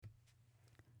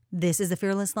This is the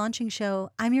Fearless Launching Show.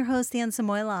 I'm your host, Ann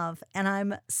Samoylov, and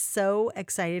I'm so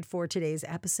excited for today's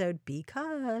episode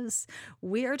because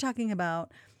we are talking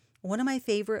about one of my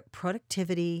favorite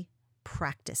productivity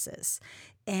practices.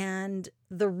 And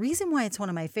the reason why it's one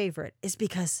of my favorite is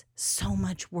because so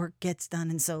much work gets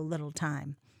done in so little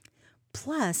time.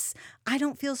 Plus, I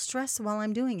don't feel stressed while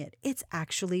I'm doing it. It's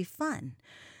actually fun.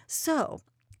 So,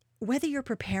 whether you're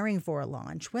preparing for a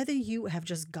launch, whether you have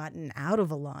just gotten out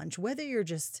of a launch, whether you're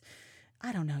just,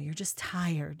 I don't know, you're just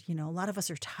tired. A lot of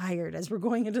us are tired as we're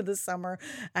going into the summer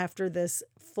after this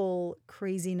full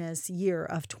craziness year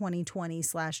of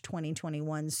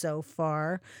 2020/2021 so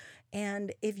far.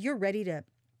 And if you're ready to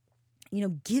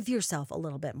give yourself a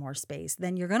little bit more space,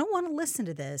 then you're going to want to listen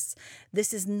to this.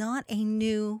 This is not a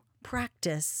new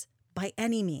practice by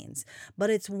any means, but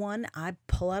it's one I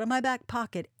pull out of my back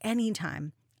pocket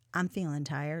anytime I'm feeling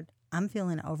tired, I'm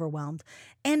feeling overwhelmed,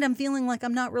 and I'm feeling like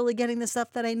I'm not really getting the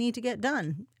stuff that I need to get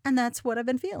done. And that's what I've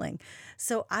been feeling.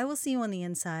 So I will see you on the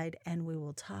inside and we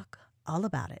will talk all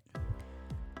about it.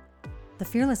 The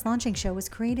Fearless Launching Show was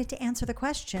created to answer the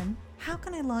question, how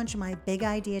can I launch my big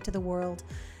idea to the world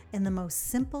in the most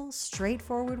simple,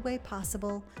 straightforward way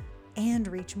possible and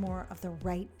reach more of the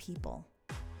right people?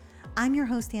 I'm your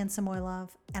host, Ann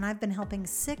Samoylov, and I've been helping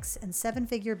 6- and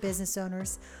 7-figure business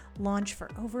owners launch for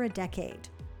over a decade.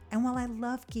 And while I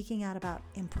love geeking out about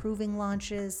improving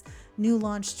launches, new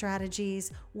launch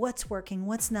strategies, what's working,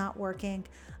 what's not working,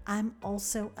 I'm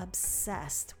also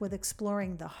obsessed with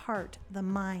exploring the heart, the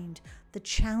mind, the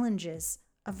challenges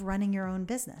of running your own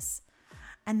business.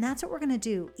 And that's what we're going to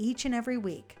do each and every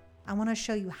week. I want to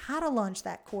show you how to launch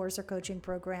that course or coaching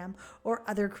program or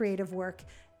other creative work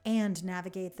and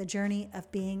navigate the journey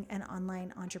of being an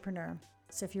online entrepreneur.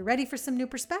 So if you're ready for some new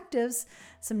perspectives,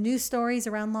 some new stories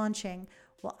around launching,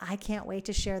 well, I can't wait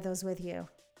to share those with you.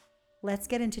 Let's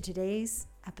get into today's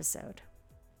episode.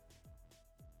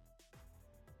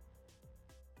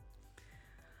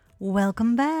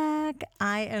 Welcome back.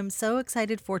 I am so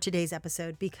excited for today's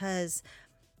episode because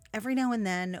every now and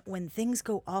then when things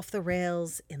go off the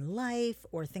rails in life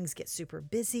or things get super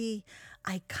busy,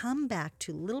 I come back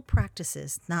to little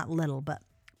practices, not little, but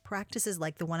practices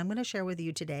like the one I'm going to share with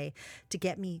you today to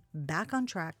get me back on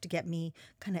track, to get me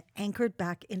kind of anchored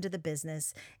back into the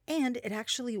business. And it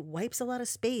actually wipes a lot of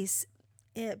space.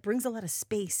 It brings a lot of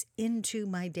space into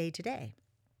my day to day.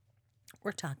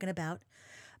 We're talking about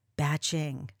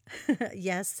batching.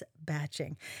 Yes,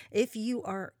 batching. If you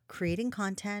are creating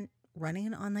content, running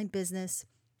an online business,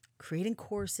 creating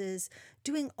courses,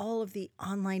 doing all of the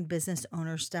online business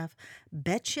owner stuff,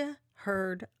 betcha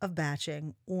heard of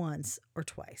batching once or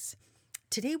twice.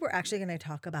 Today, we're actually going to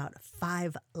talk about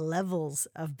 5 levels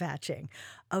of batching.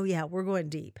 Oh yeah, we're going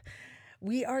deep.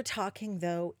 We are talking,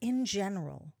 though, in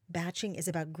general, batching is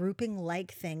about grouping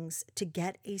like things to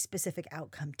get a specific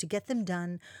outcome, to get them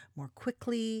done more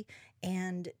quickly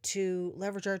and to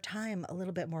leverage our time a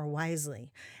little bit more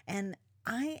wisely. And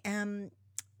I am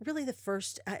really the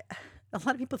first. A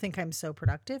lot of people think I'm so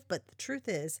productive, but the truth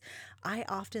is, I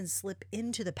often slip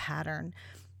into the pattern,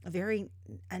 a very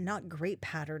not great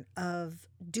pattern of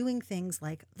doing things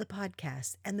like the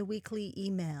podcast and the weekly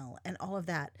email and all of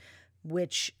that,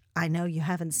 which I know you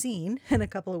haven't seen in a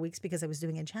couple of weeks because I was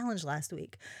doing a challenge last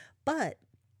week. But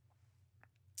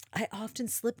I often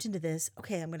slipped into this.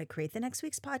 Okay, I'm going to create the next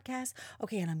week's podcast.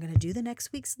 Okay, and I'm going to do the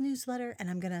next week's newsletter and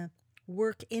I'm going to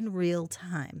work in real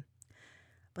time.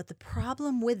 But the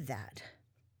problem with that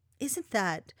isn't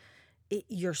that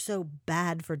you're so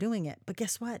bad for doing it. But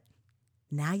guess what?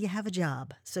 Now you have a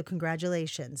job. So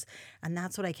congratulations. And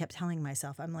that's what I kept telling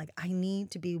myself. I'm like, I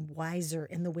need to be wiser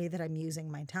in the way that I'm using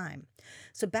my time.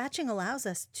 So batching allows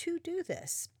us to do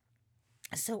this.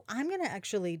 So I'm going to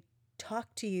actually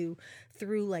talk to you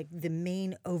through like the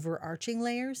main overarching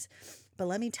layers. But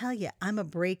let me tell you, I'm a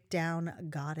breakdown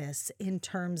goddess in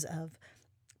terms of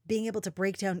being able to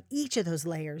break down each of those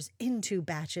layers into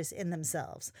batches in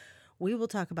themselves. We will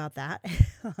talk about that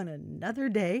on another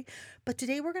day. But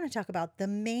today we're going to talk about the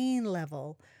main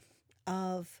level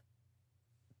of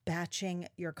batching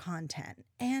your content.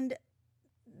 And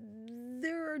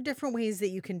there are different ways that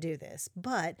you can do this,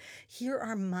 but here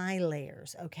are my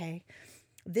layers, okay?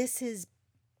 This is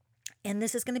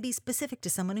going to be specific to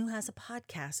someone who has a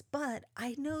podcast, but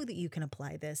I know that you can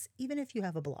apply this even if you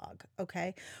have a blog,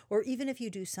 okay? Or even if you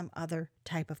do some other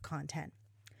type of content.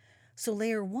 So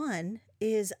layer 1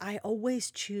 is I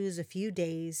always choose a few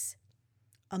days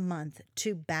a month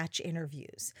to batch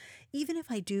interviews. Even if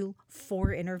I do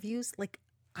 4 interviews, like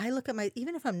I look at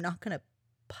even if I'm not going to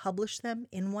publish them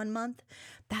in 1 month,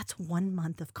 that's 1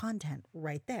 month of content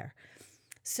right there.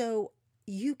 So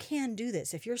you can do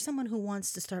this. If you're someone who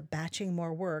wants to start batching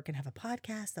more work and have a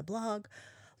podcast, a blog,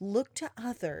 look to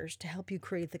others to help you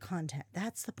create the content.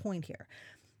 That's the point here.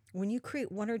 When you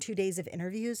create 1 or 2 days of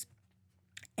interviews,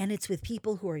 and it's with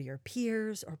people who are your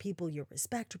peers or people you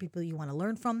respect or people you want to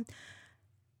learn from,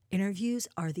 interviews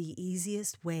are the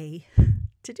easiest way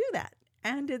to do that.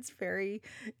 And it's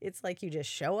like you just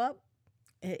show up.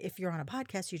 If you're on a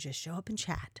podcast, you just show up and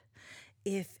chat.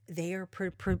 If they are,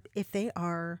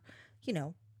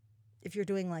 if you're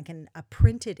doing like a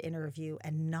printed interview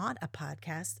and not a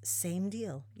podcast, same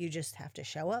deal. You just have to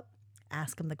show up,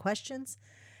 ask them the questions,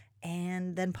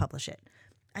 and then publish it.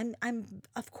 I'm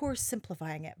of course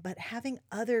simplifying it, but having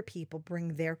other people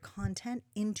bring their content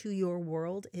into your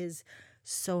world is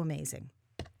so amazing.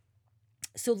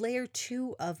 So layer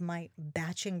 2 of my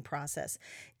batching process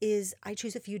is I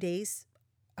choose a few days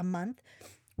a month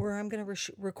where I'm going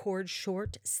to record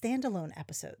short standalone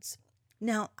episodes.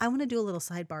 Now, I want to do a little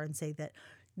sidebar and say that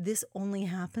this only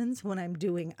happens when I'm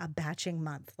doing a batching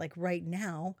month. Like right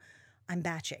now, I'm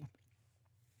batching.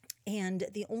 And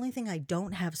the only thing I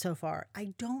don't have so far,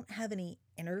 I don't have any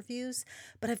interviews,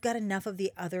 but I've got enough of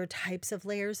the other types of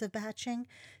layers of batching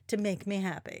to make me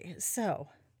happy. So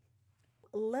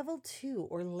level 2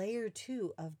 or layer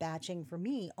 2 of batching for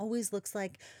me always looks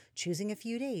like choosing a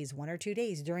few days, 1 or 2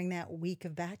 days during that week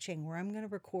of batching where I'm going to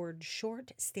record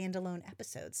short standalone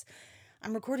episodes.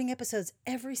 I'm recording episodes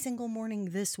every single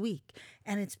morning this week,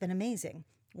 and it's been amazing.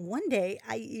 One day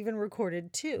I even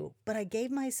recorded 2, but I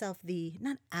gave myself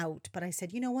not out, but I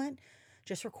said, you know what?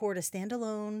 Just record a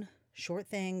standalone short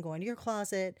thing, go into your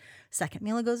closet, second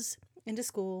Mila goes into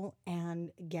school,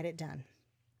 and get it done.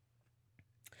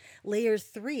 Layer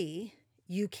 3,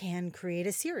 you can create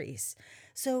a series.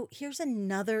 So here's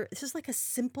this is like a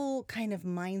simple kind of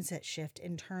mindset shift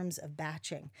in terms of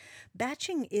batching.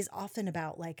 Batching is often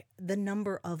about like the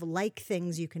number of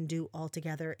things you can do all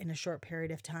together in a short period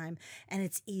of time. And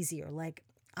it's easier. Like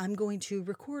I'm going to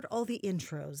record all the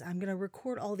intros. I'm going to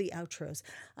record all the outros.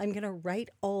 I'm going to write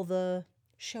all the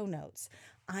show notes.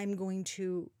 I'm going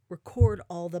to record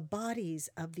all the bodies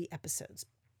of the episodes.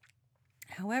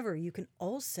 However, you can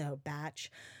also batch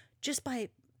just by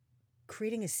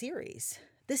creating a series.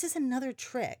 This is another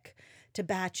trick to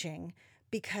batching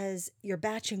because you're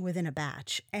batching within a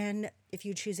batch. And if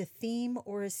you choose a theme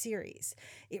or a series,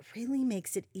 it really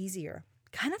makes it easier.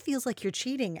 Kind of feels like you're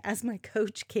cheating, as my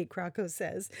coach, Kate Crocco,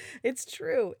 says. It's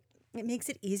true. It makes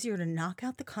it easier to knock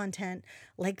out the content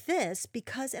like this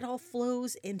because it all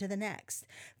flows into the next.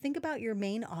 Think about your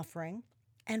main offering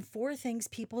and 4 things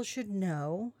people should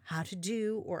know how to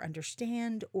do or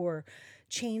understand or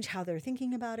change how they're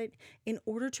thinking about it in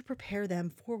order to prepare them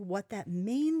for what that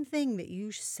main thing that you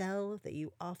sell, that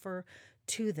you offer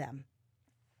to them.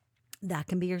 That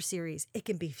can be your series. It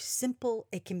can be simple.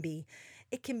 It can be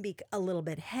a little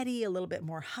bit heady, a little bit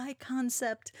more high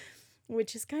concept,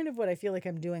 which is kind of what I feel like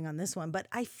I'm doing on this one. But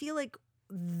I feel like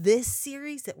this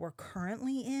series that we're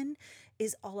currently in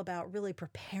is all about really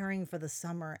preparing for the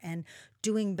summer and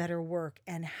doing better work.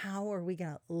 And how are we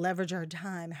going to leverage our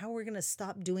time? How are we going to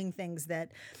stop doing things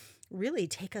that really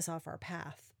take us off our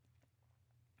path?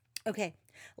 Okay,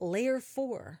 layer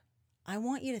 4. I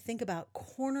want you to think about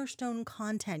cornerstone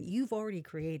content you've already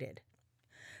created.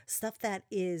 Stuff that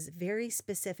is very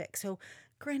specific. So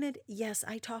granted, yes,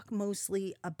 I talk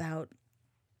mostly about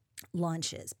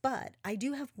launches, but I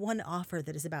do have one offer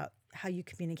that is about how you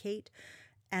communicate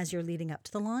as you're leading up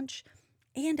to the launch.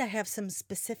 And I have some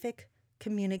specific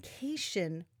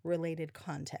communication related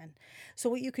content. So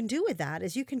what you can do with that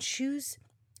is you can choose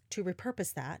to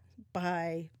repurpose that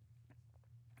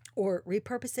or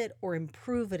repurpose it or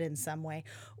improve it in some way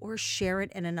or share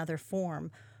it in another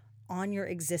form on your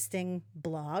existing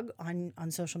blog, on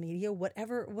social media,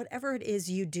 whatever it is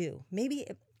you do. Maybe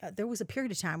there was a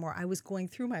period of time where I was going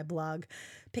through my blog,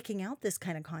 picking out this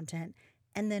kind of content,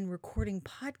 and then recording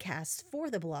podcasts for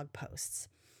the blog posts.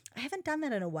 I haven't done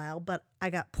that in a while, but I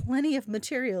got plenty of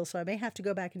material, so I may have to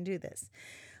go back and do this.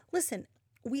 Listen,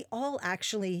 we all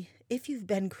actually, if you've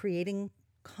been creating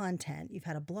content, you've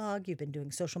had a blog, you've been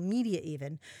doing social media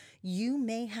even, you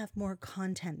may have more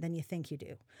content than you think you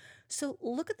do. So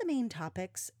look at the main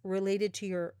topics related to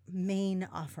your main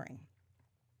offering.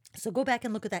 So go back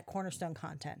and look at that cornerstone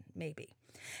content, maybe,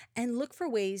 and look for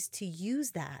ways to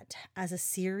use that as a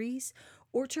series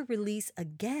or to release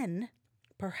again,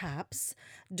 perhaps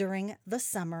during the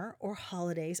summer or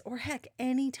holidays or heck,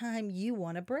 anytime you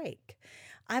want a break.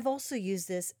 I've also used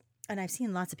this, and I've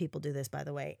seen lots of people do this, by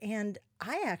the way, and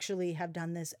I actually have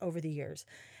done this over the years.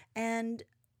 And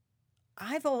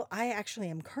I actually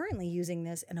am currently using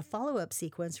this in a follow-up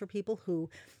sequence for people who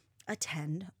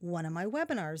attend one of my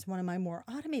webinars, one of my more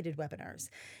automated webinars.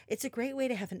 It's a great way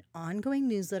to have an ongoing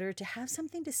newsletter, to have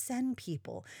something to send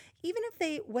people, even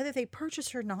if whether they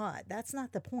purchase or not. That's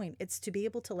not the point. It's to be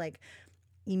able to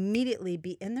immediately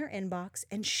be in their inbox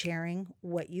and sharing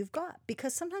what you've got,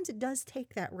 because sometimes it does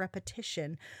take that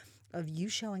repetition of you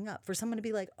showing up for someone to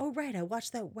be like, oh, right, I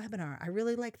watched that webinar. I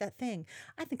really like that thing.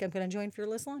 I think I'm going to join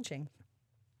Fearless Launching.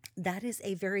 That is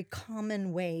a very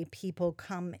common way people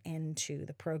come into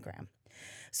the program.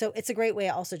 So it's a great way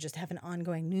also just to have an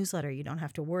ongoing newsletter you don't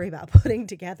have to worry about putting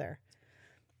together.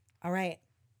 All right.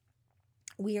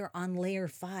 We are on layer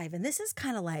 5, and this is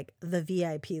kind of like the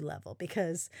VIP level,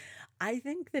 because I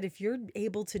think that if you're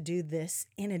able to do this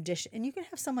in addition, and you can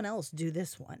have someone else do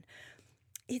this one,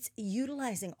 it's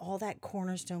utilizing all that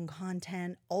cornerstone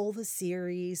content, all the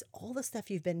series, all the stuff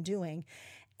you've been doing,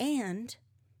 and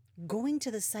going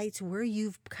to the sites where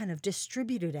you've kind of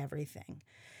distributed everything.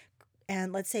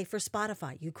 And let's say for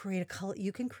Spotify, you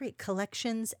can create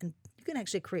collections, and you can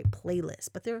actually create playlists,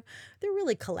 but they're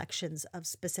really collections of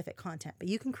specific content. But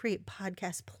you can create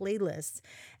podcast playlists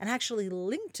and actually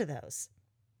link to those.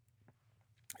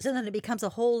 So then it becomes a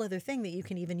whole other thing that you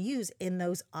can even use in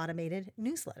those automated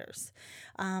newsletters.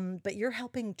 But you're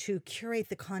helping to curate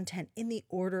the content in the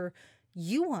order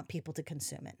you want people to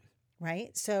consume it,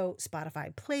 right? So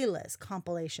Spotify playlists,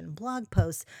 compilation blog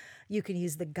posts. You can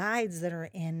use the guides that are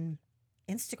in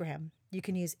Instagram. You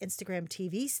can use Instagram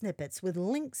TV snippets with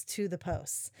links to the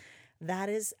posts. That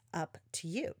is up to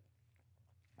you.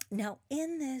 Now,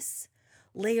 in this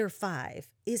layer 5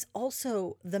 is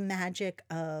also the magic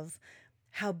of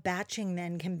how batching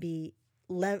then can be,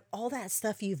 all that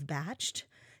stuff you've batched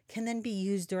can then be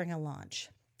used during a launch.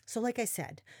 So like I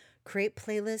said, create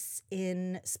playlists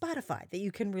in Spotify that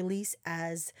you can release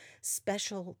as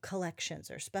special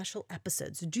collections or special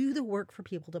episodes. Do the work for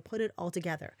people to put it all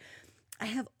together. I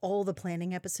have all the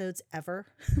planning episodes ever,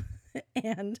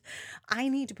 and I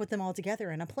need to put them all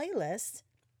together in a playlist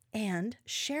and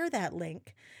share that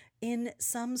link in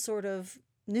some sort of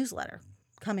newsletter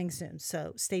coming soon.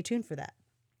 So stay tuned for that.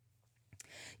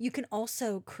 You can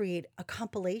also create a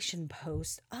compilation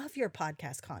post of your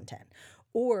podcast content,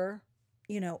 or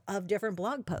of different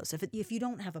blog posts. If you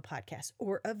don't have a podcast,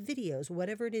 or of videos,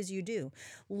 whatever it is you do,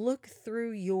 look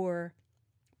through your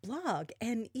blog.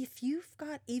 And if you've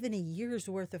got even a year's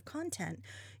worth of content,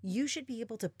 you should be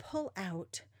able to pull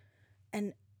out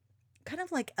and kind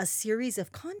of like a series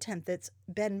of content that's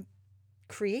been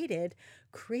create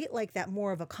like that,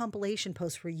 more of a compilation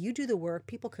post where you do the work.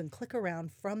 People can click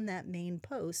around from that main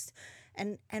post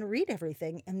and read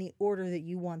everything in the order that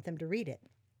you want them to read it.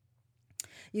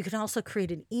 You can also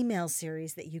create an email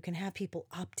series that you can have people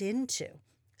opt into.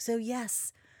 So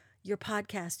yes, your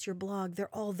podcast, your blog,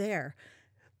 they're all there,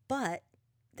 but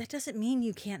that doesn't mean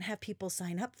you can't have people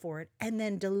sign up for it and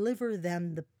then deliver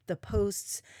them the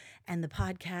posts and the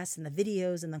podcasts and the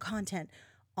videos and the content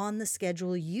on the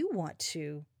schedule you want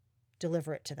to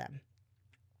deliver it to them.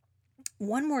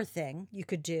 One more thing you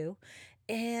could do,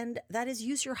 and that is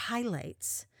use your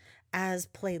highlights as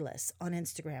playlists on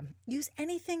Instagram. Use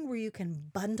anything where you can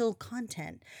bundle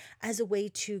content as a way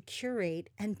to curate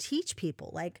and teach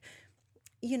people.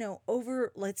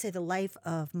 Over, let's say, the life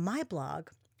of my blog,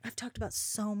 I've talked about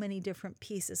so many different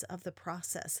pieces of the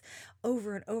process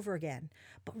over and over again.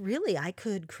 But really, I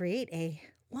could create a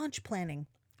launch planning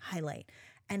highlight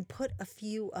and put a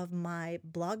few of my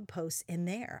blog posts in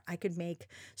there. I could make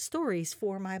stories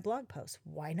for my blog posts.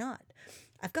 Why not?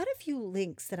 I've got a few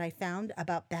links that I found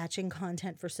about batching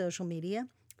content for social media.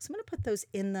 So I'm going to put those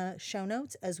in the show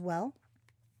notes as well.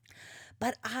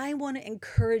 But I want to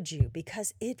encourage you,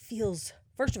 because it feels,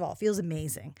 first of all, it feels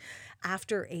amazing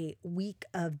after a week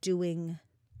of doing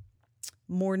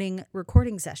morning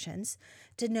recording sessions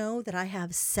to know that I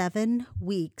have 7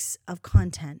 weeks of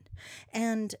content.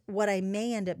 And what I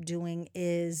may end up doing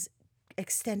is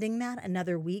extending that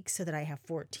another week so that I have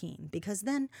 14, because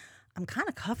then I'm kind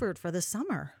of covered for the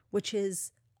summer, which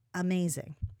is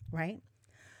amazing, right?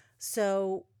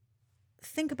 So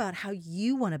think about how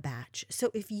you want to batch.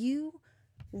 So if you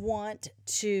want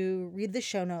to read the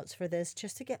show notes for this,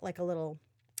 just to get like a little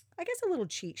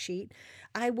cheat sheet,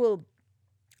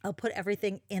 I'll put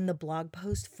everything in the blog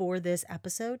post for this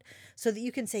episode so that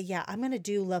you can say, yeah, I'm going to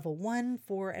do level 1,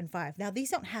 4, and 5. Now,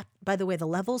 these don't have, by the way, the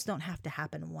levels don't have to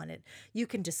happen you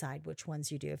can decide which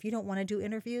ones you do. If you don't want to do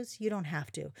interviews, you don't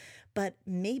have to. But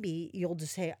maybe you'll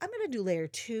just say, I'm going to do layer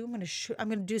 2. I'm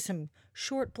going to do some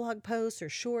short blog posts or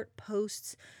short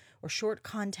posts or short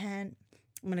content.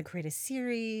 I'm going to create a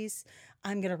series.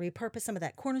 I'm going to repurpose some of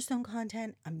that cornerstone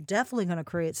content. I'm definitely going to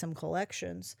create some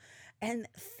collections. and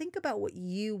think about what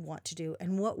you want to do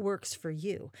and what works for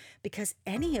you, because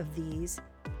any of these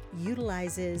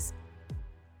utilizes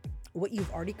what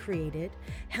you've already created,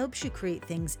 helps you create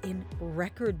things in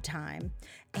record time.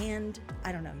 And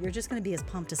I don't know, you're just going to be as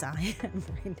pumped as I am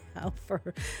right now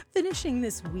for finishing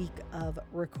this week of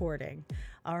recording.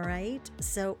 All right.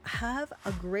 So have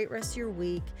a great rest of your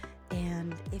week.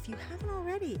 And if you haven't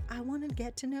already, I want to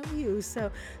get to know you.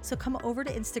 So come over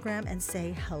to Instagram and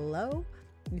say hello.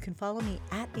 You can follow me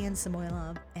at Anne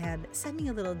Samoilov and send me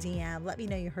a little DM. Let me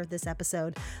know you heard this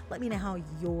episode. Let me know how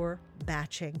you're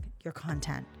batching your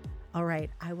content. All right,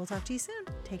 I will talk to you soon.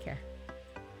 Take care.